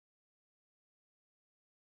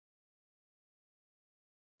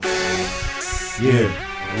Yeah,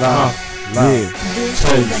 loud, yeah,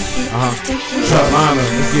 Chase, Trapolina,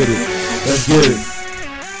 let's get it, let's get it.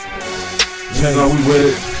 You know we with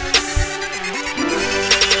it.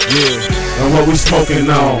 Yeah, and what we smoking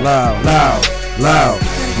on? Loud, loud, loud,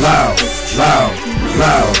 loud, loud,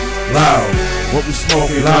 loud, loud. What we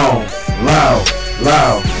smoking on? Loud,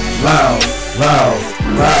 loud, loud, loud,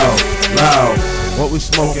 loud, loud. What we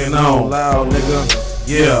smoking on? Loud, nigga.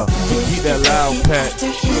 Yeah, keep that loud pack.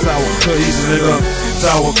 Sour kush, nigga.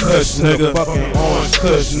 Sour kush, nigga. Fucking orange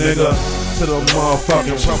kush, nigga. To the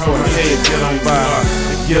motherfucking purple head, get 'em by.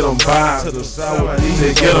 Get 'em by. To the sour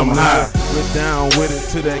DJ, get 'em high. We're down with it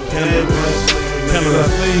to that cannabis.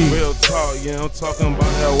 Real talk, yeah, I'm talking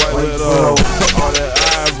about that white widow. All that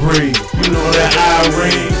ivory. You know that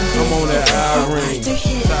ivory. I'm on that ivory.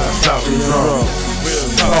 Shout me drum. Real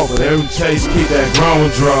talk, but every chase keep that grown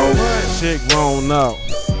dro. Shit grown up.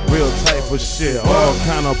 Real type of shit. All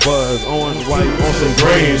kind of buzz. Orange, white, on some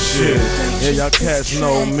gray and shit. Yeah, y'all cats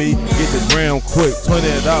know me. Get the gram quick.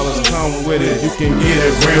 $20 come with it. You can get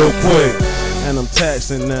it real quick. And I'm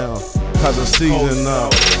taxing now. Cause the season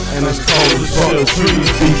up. And it's cold as fuck. The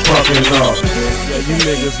trees be fucking up. Yeah, you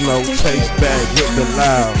niggas know. Chase back with the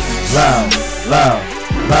loud. Loud, loud,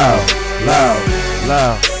 loud, loud,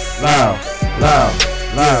 loud, loud, loud,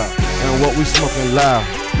 loud. And what we smoking loud,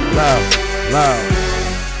 loud, loud.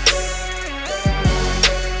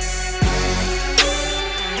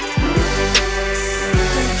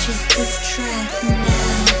 Purchase this track.